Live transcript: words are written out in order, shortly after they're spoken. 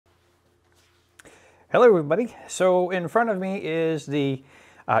Hello everybody. So in front of me is the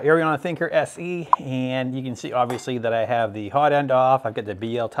Eryone Thinker SE, and you can see obviously that I have the hot end off. I've got the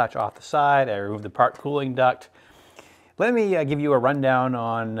BL touch off the side. I removed the part cooling duct. Let me give you a rundown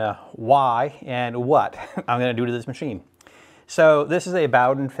on why and what I'm going to do to this machine. So this is a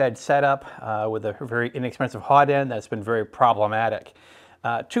Bowden fed setup with a very inexpensive hot end that's been very problematic.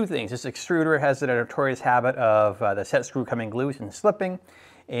 Two things. This extruder has the notorious habit of the set screw coming loose and slipping.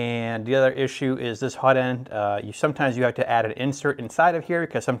 And the other issue is this hot end, sometimes you have to add an insert inside of here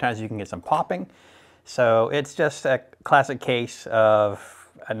because sometimes you can get some popping. So it's just a classic case of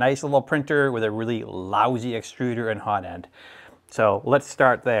a nice little printer with a really lousy extruder and hot end. So let's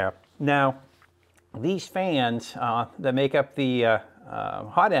start there. Now, these fans that make up the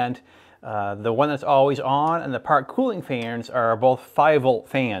hot end, the one that's always on and the part cooling fans are both 5-volt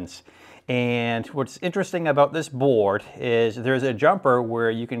fans. And what's interesting about this board is there's a jumper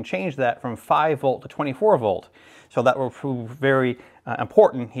where you can change that from 5-volt to 24-volt. So that will prove very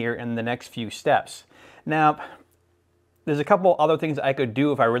important here in the next few steps. Now, there's a couple other things I could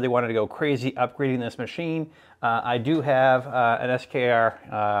do if I really wanted to go crazy upgrading this machine. I do have an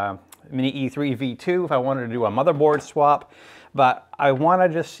SKR Mini E3 V2 if I wanted to do a motherboard swap, but I want to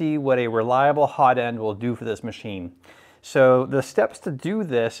just see what a reliable hot end will do for this machine. So the steps to do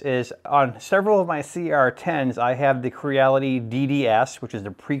this is on several of my CR10s, I have the Creality DDS, which is the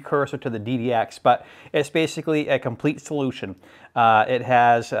precursor to the DDX, but it's basically a complete solution. It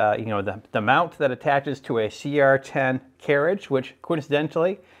has, the mount that attaches to a CR10 carriage, which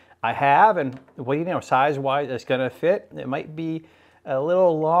coincidentally I have, and size-wise it's going to fit. It might be a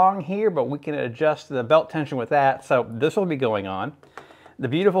little long here, but we can adjust the belt tension with that, so this will be going on. The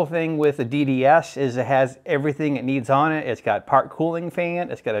beautiful thing with the DDS is it has everything it needs on it. It's got part cooling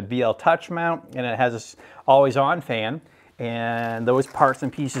fan, it's got a BL touch mount, and it has this always on fan. And those parts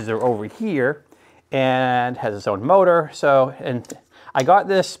and pieces are over here, and has its own motor. So, and I got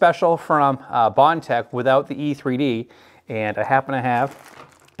this special from Bondtech without the E3D, and I happen to have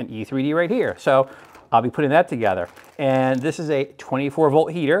an E3D right here. So I'll be putting that together. And this is a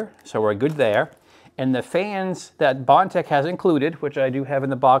 24-volt heater, so we're good there. And the fans that Bondtech has included, which I do have in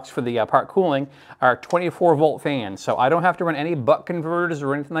the box for the part cooling, are 24-volt fans. So I don't have to run any buck converters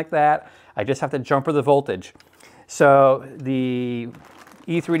or anything like that. I just have to jumper the voltage. So the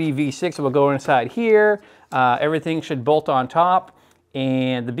E3D V6 will go inside here. Everything should bolt on top.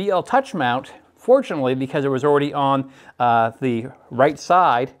 And the BL touch mount, fortunately, because it was already on the right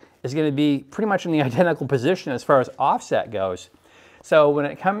side, is going to be pretty much in the identical position as far as offset goes. So when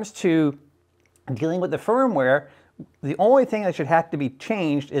it comes to dealing with the firmware, the only thing that should have to be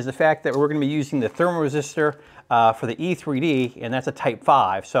changed is the fact that we're going to be using the thermoresistor for the E3D, and that's a Type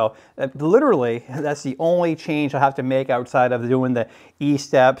 5. So literally, that's the only change I'll have to make outside of doing the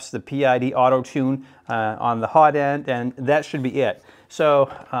E-steps, the PID auto-tune on the hot end, and that should be it.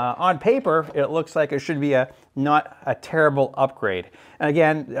 So on paper, it looks like it should be not a terrible upgrade. And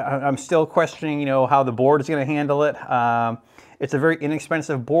again, I'm still questioning, how the board is going to handle it. It's a very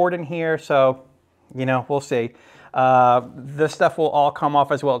inexpensive board in here, so we'll see. This stuff will all come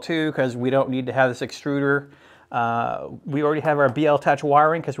off as well too, because we don't need to have this extruder. We already have our BL touch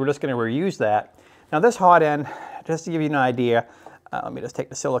wiring because we're just going to reuse that. Now this hot end, just to give you an idea, let me just take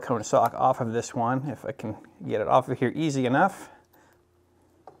the silicone sock off of this one, if I can get it off of here easy enough.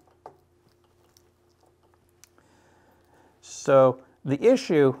 So the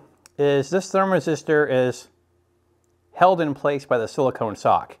issue is this thermoresistor is held in place by the silicone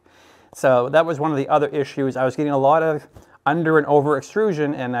sock. So that was one of the other issues. I was getting a lot of under and over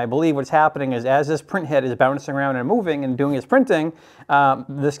extrusion, and I believe what's happening is as this print head is bouncing around and moving and doing its printing,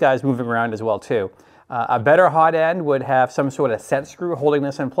 this guy's moving around as well too. A better hot end would have some sort of set screw holding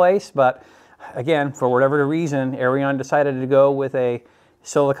this in place, but again, for whatever reason, Eryone decided to go with a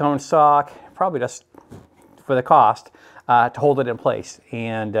silicone sock, probably just for the cost, to hold it in place.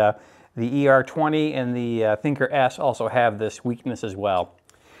 And the ER20 and the Thinker S also have this weakness as well.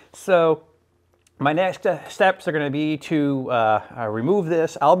 So my next steps are going to be to remove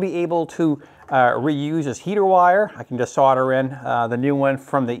this. I'll be able to reuse this heater wire. I can just solder in the new one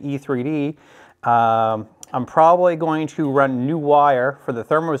from the E3D. I'm probably going to run new wire for the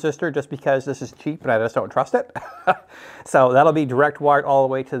thermoresistor just because this is cheap and I just don't trust it. So that'll be direct wired all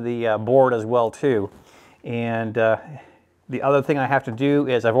the way to the board as well too. And the other thing I have to do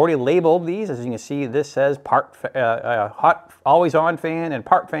is I've already labeled these. As you can see, this says hot, always on fan and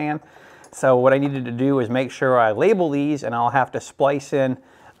part fan. So what I needed to do is make sure I label these, and I'll have to splice in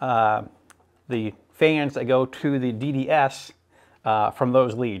the fans that go to the DDS from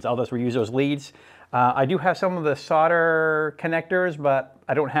those leads. I'll just reuse those leads. I do have some of the solder connectors, but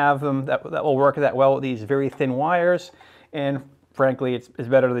I don't have them that will work that well with these very thin wires. And frankly, it's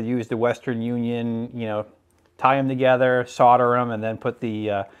better to use the Western Union, you know, tie them together, solder them, and then put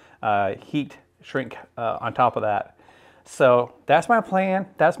the heat shrink on top of that. So that's my plan.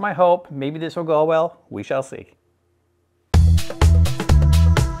 That's my hope. Maybe this will go well. We shall see.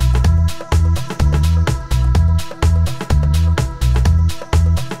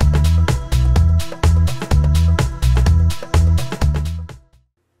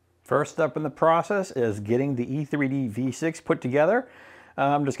 First step in the process is getting the E3D V6 put together.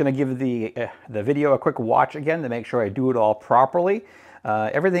 I'm just going to give the video a quick watch again to make sure I do it all properly.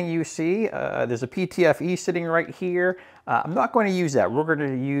 Everything you see, there's a PTFE sitting right here. I'm not going to use that. We're going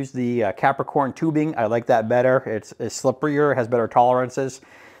to use the Capricorn tubing. I like that better. It's slipperier, has better tolerances.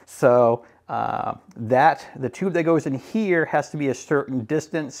 So the tube that goes in here has to be a certain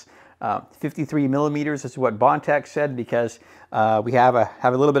distance. 53 millimeters is what Bondtech said, because we have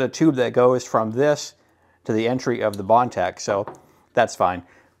a little bit of tube that goes from this to the entry of the Bondtech, so that's fine.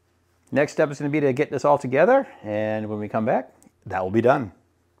 Next step is going to be to get this all together, and when we come back, that will be done.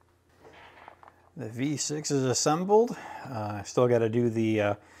 The V6 is assembled. I still got to do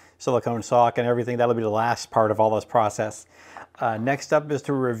the silicone sock and everything. That'll be the last part of all this process. Next up is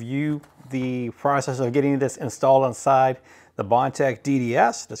to review the process of getting this installed inside the Bondtech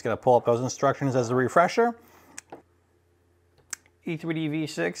DDS. Just going to pull up those instructions as a refresher. E3D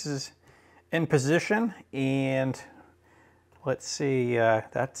V6 is in position, and let's see,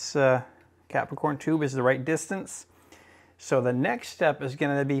 that's Capricorn tube is the right distance. So the next step is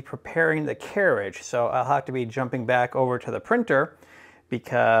going to be preparing the carriage. So I'll have to be jumping back over to the printer,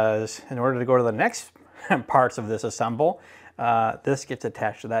 because in order to go to the next parts of this assemble, this gets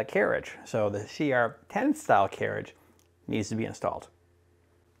attached to that carriage. So the CR10 style carriage needs to be installed.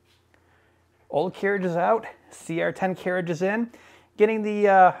 Old carriage is out, CR10 carriage is in. Getting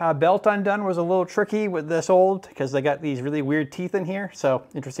the belt undone was a little tricky with this old, because they got these really weird teeth in here, so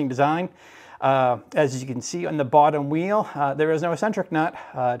interesting design. As you can see on the bottom wheel, there is no eccentric nut,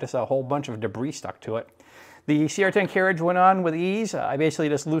 just a whole bunch of debris stuck to it. The CR10 carriage went on with ease. I basically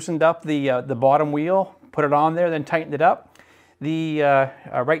just loosened up the bottom wheel, put it on there, then tightened it up. The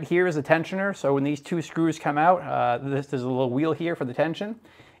right here is the tensioner, so when these two screws come out, there's a little wheel here for the tension,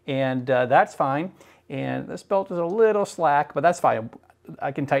 and that's fine. And this belt is a little slack, but that's fine.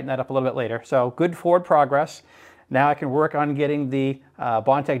 I can tighten that up a little bit later. So good forward progress. Now I can work on getting the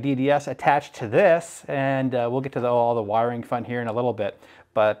Bondtech DDS attached to this, and we'll get to all the wiring fun here in a little bit.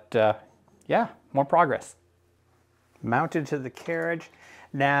 But yeah, more progress. Mounted to the carriage.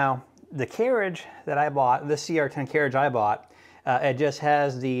 Now, the carriage that I bought, the CR10 carriage I bought, it just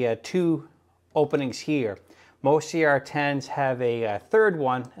has the two openings here. Most CR10s have a third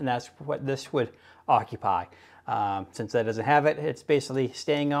one, and that's what this would occupy. Since that doesn't have it, it's basically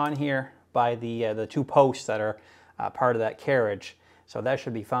staying on here by the two posts that are part of that carriage. So that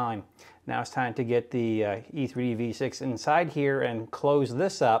should be fine. Now it's time to get the E3D V6 inside here and close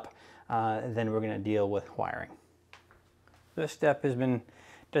this up. Then we're going to deal with wiring. This step has been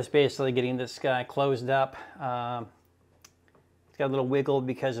just basically getting this guy closed up. It's got a little wiggle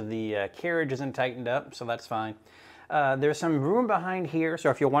because of the carriage isn't tightened up, so that's fine. There's some room behind here, so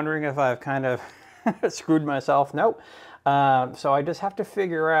if you're wondering if I've kind of screwed myself, nope. So I just have to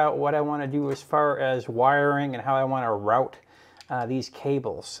figure out what I want to do as far as wiring and how I want to route these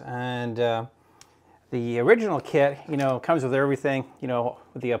cables. And the original kit, you know, comes with everything, you know,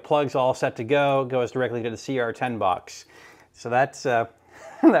 with the plugs all set to go, goes directly to the CR10 box. So that's that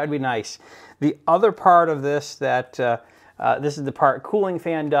would be nice. The other part of this that this is the part cooling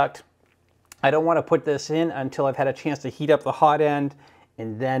fan duct. I don't want to put this in until I've had a chance to heat up the hot end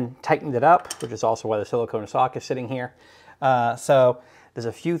and then tightened it up, which is also why the silicone sock is sitting here. So there's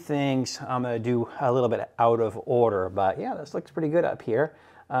a few things I'm going to do a little bit out of order, but yeah, this looks pretty good up here.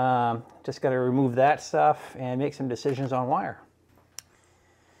 Just got to remove that stuff and make some decisions on wire.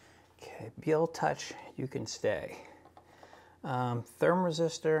 Okay, BL Touch, you can stay. Therm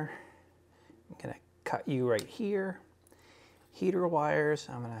resistor, I'm going to cut you right here. Heater wires,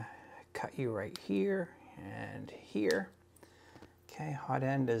 I'm going to cut you right here and here. Okay, hot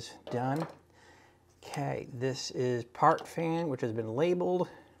end is done. Okay, this is part fan, which has been labeled.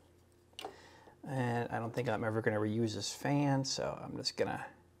 And I don't think I'm ever going to reuse this fan, so I'm just going to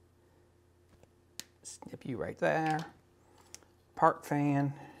snip you right there. Part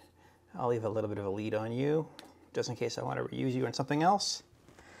fan, I'll leave a little bit of a lead on you, just in case I want to reuse you on something else.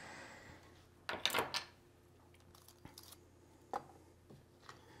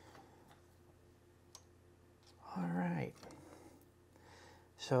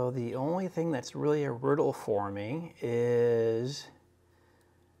 So the only thing that's really a riddle for me is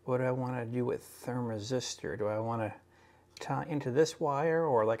what do I want to do with thermistor? Do I want to tie into this wire,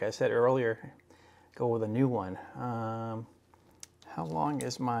 or like I said earlier, go with a new one? How long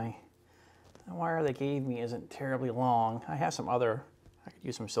is the wire they gave me isn't terribly long. I have some other, I could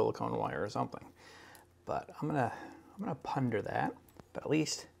use some silicone wire or something, but I'm gonna ponder that. But at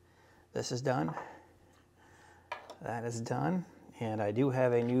least this is done. That is done, and I do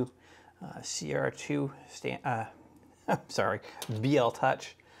have a new CR2 BL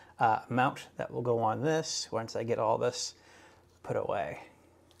Touch mount that will go on this once I get all this put away.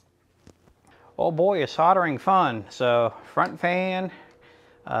 Oh boy, is soldering fun. So front fan,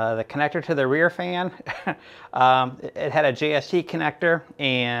 the connector to the rear fan, it had a JST connector,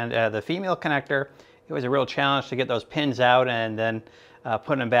 and the female connector, it was a real challenge to get those pins out and then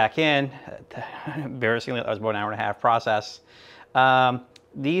putting them back in. Embarrassingly, that was about an hour-and-a-half process.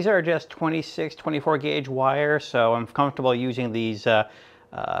 These are just 26, 24 gauge wires, so I'm comfortable using these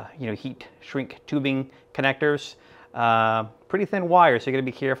heat shrink tubing connectors. Pretty thin wire, so you gotta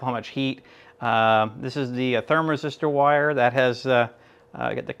be careful how much heat. This is the thermistor wire that has I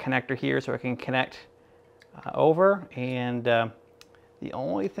got the connector here so I can connect over, and the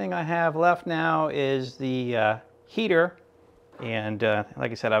only thing I have left now is the heater, and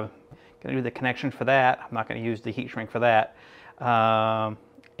like I said, I'm gonna do the connection for that. I'm not gonna use the heat shrink for that, and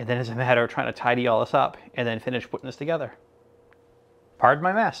then it's a matter of trying to tidy all this up and then finish putting this together. Pardon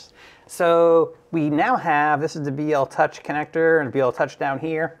my mess. So we now have, this is the BL Touch connector and BL Touch down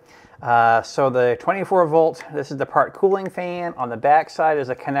here. So the 24 volt, this is the part cooling fan. On the back side is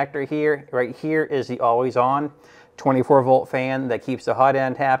a connector here. Right here is the always on 24 volt fan that keeps the hot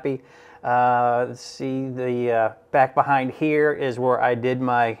end happy. Let's see, the back behind here is where I did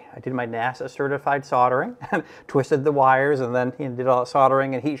my NASA certified soldering, twisted the wires, and then did all the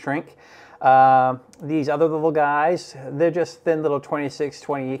soldering and heat shrink. These other little guys, they're just thin little 26,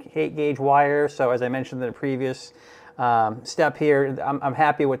 28 gauge wires. So as I mentioned in the previous step here, I'm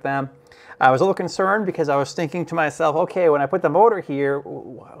happy with them. I was a little concerned because I was thinking to myself, okay, when I put the motor here,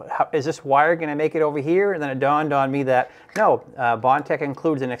 is this wire going to make it over here? And then it dawned on me that no, Bondtech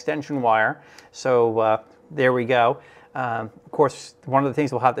includes an extension wire. So there we go. Of course, one of the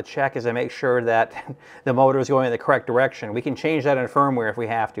things we'll have to check is to make sure that the motor is going in the correct direction. We can change that in firmware if we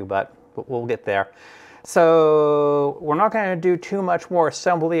have to, but we'll get there. So we're not going to do too much more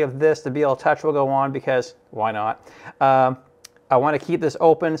assembly of this. The BL Touch will go on because why not? I want to keep this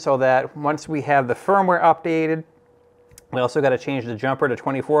open so that once we have the firmware updated, we also got to change the jumper to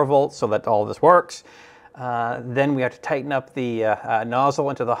 24 volts so that all of this works. Then we have to tighten up the nozzle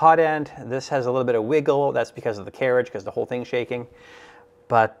into the hot end. This has a little bit of wiggle. That's because of the carriage, because the whole thing's shaking.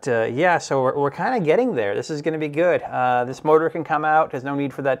 But yeah, so we're kind of getting there. This is going to be good. This motor can come out. There's no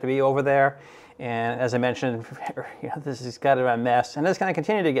need for that to be over there. And as I mentioned, this has got to be a mess. And it's going to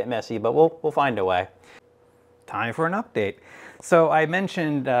continue to get messy, but we'll find a way. Time for an update. So I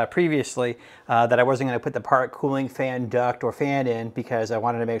mentioned previously that I wasn't going to put the part cooling fan duct or fan in because I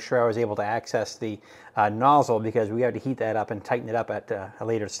wanted to make sure I was able to access the nozzle, because we have to heat that up and tighten it up at a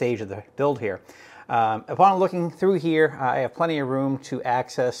later stage of the build here. Upon looking through here, I have plenty of room to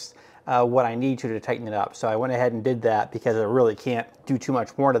access what I need to tighten it up. So I went ahead and did that because I really can't do too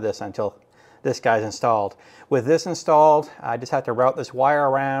much more to this until this guy's installed. With this installed, I just have to route this wire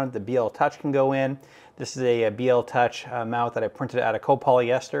around. The BL Touch can go in. This is a BL Touch mount that I printed out of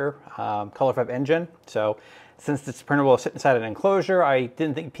copolyester color fab engine. So since this printer will sit inside an enclosure, I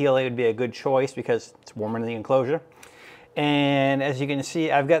didn't think PLA would be a good choice because it's warmer in the enclosure. And as you can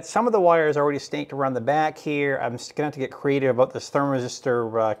see, I've got some of the wires already staked around the back here. I'm just gonna have to get creative about this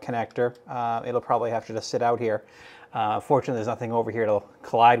thermistor connector. It'll probably have to just sit out here. Fortunately, there's nothing over here to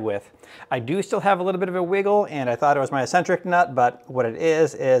collide with. I do still have a little bit of a wiggle, and I thought it was my eccentric nut, but what it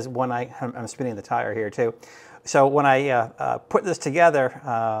is when I'm spinning the tire here too. So when I put this together,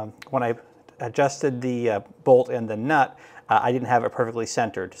 when I adjusted the bolt and the nut, I didn't have it perfectly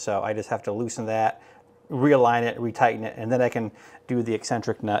centered. So I just have to loosen that, realign it, retighten it, and then I can do the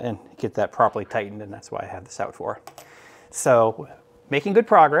eccentric nut and get that properly tightened, and that's why I have this out for. So making good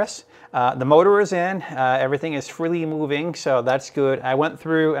progress. The motor is in, everything is freely moving, so that's good. I went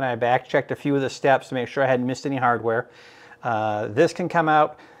through and I back checked a few of the steps to make sure I hadn't missed any hardware. This can come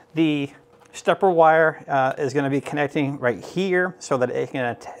out. The stepper wire is going to be connecting right here so that it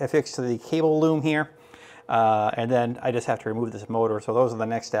can affix to the cable loom here. And then I just have to remove this motor, so those are the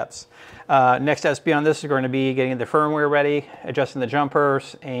next steps. Next steps beyond this are going to be getting the firmware ready, adjusting the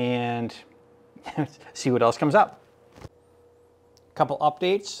jumpers, and see what else comes up. Couple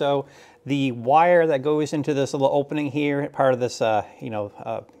updates. So The wire that goes into this little opening here, part of this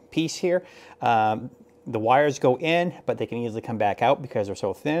piece here, the wires go in, but they can easily come back out because they're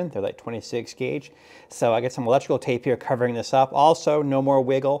so thin. They're like 26 gauge. So I got some electrical tape here covering this up. Also, no more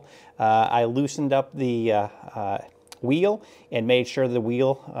wiggle. I loosened up the wheel and made sure the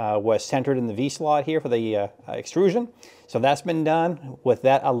wheel was centered in the V-slot here for the extrusion. So that's been done. With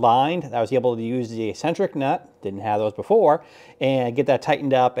that aligned, I was able to use the eccentric nut, didn't have those before, and get that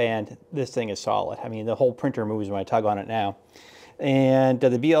tightened up, and this thing is solid. I mean, the whole printer moves when I tug on it now. And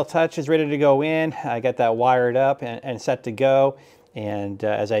the BL Touch is ready to go in. I got that wired up and set to go. And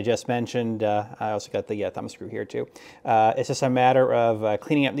as I just mentioned, I also got the thumb screw here too. It's just a matter of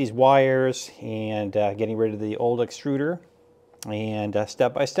cleaning up these wires and getting rid of the old extruder. And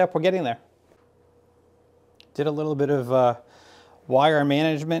step by step, we're getting there. Did a little bit of wire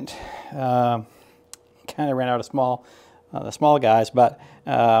management. Kind of ran out of the small guys, but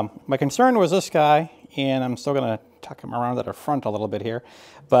my concern was this guy, and I'm still going to tuck him around at the front a little bit here.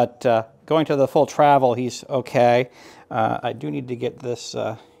 But going to the full travel, he's okay. I do need to get this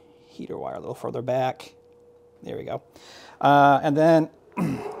heater wire a little further back. There we go. And then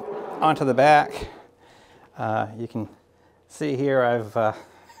onto the back, you can see here I've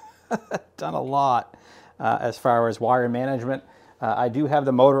done a lot as far as wire management. I do have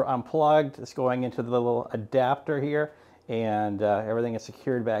the motor unplugged. It's going into the little adapter here, and everything is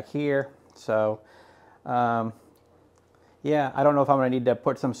secured back here. So yeah, I don't know if I'm going to need to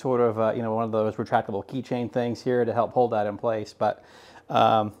put some sort of, one of those retractable keychain things here to help hold that in place. But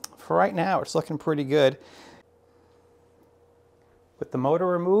for right now, it's looking pretty good. With the motor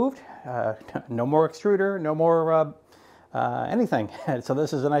removed, no more extruder, no more anything. So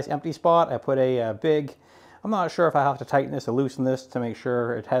this is a nice empty spot. I put a big, I'm not sure if I have to tighten this or loosen this to make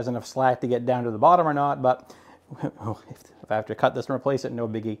sure it has enough slack to get down to the bottom or not, but if I have to cut this and replace it, no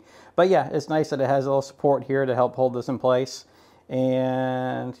biggie. But yeah, it's nice that it has a little support here to help hold this in place.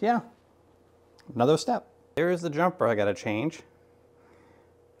 And yeah, another step. There's the jumper I got to change.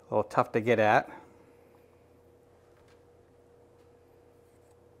 A little tough to get at.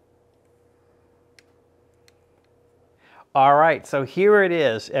 All right, so here it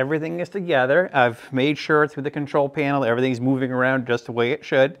is. Everything is together. I've made sure through the control panel, everything's moving around just the way it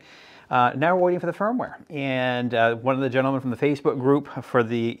should. Now we're waiting for the firmware. And one of the gentlemen from the Facebook group for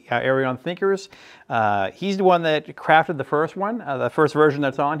the Eryone Thinkers, he's the one that crafted the first one, the first version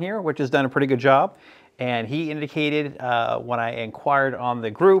that's on here, which has done a pretty good job. And he indicated when I inquired on the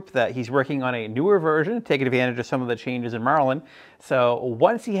group that he's working on a newer version, taking advantage of some of the changes in Marlin. So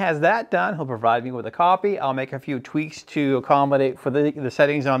once he has that done, he'll provide me with a copy. I'll make a few tweaks to accommodate for the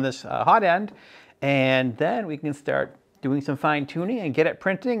settings on this hot end. And then we can start doing some fine tuning and get it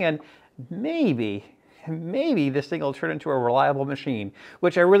printing, and maybe this thing will turn into a reliable machine,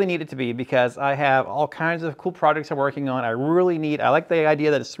 which I really need it to be, because I have all kinds of cool projects I'm working on. I like the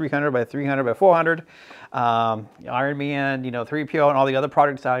idea that it's 300 by 300 by 400. Iron Man, 3PO, and all the other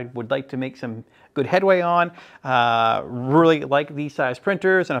projects I would like to make some good headway on. Really like these size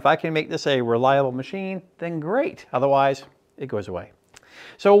printers, and if I can make this a reliable machine, then great. Otherwise, it goes away.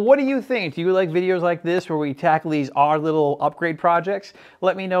 So what do you think? Do you like videos like this where we tackle these odd little upgrade projects?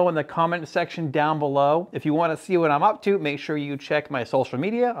 Let me know in the comment section down below. If you want to see what I'm up to, make sure you check my social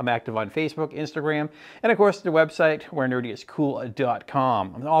media. I'm active on Facebook, Instagram, and of course the website where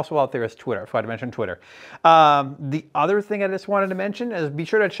nerdyiscool.com. I'm also out there as Twitter, if I mentioned Twitter. The other thing I just wanted to mention is be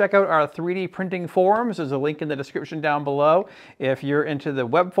sure to check out our 3D printing forums. There's a link in the description down below. If you're into the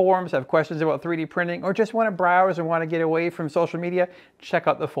web forums, have questions about 3D printing, or just want to browse and want to get away from social media, check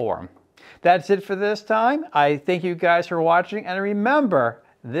out the forum. That's it for this time. I thank you guys for watching, and remember,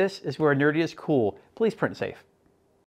 this is where nerdy is cool. Please print safe.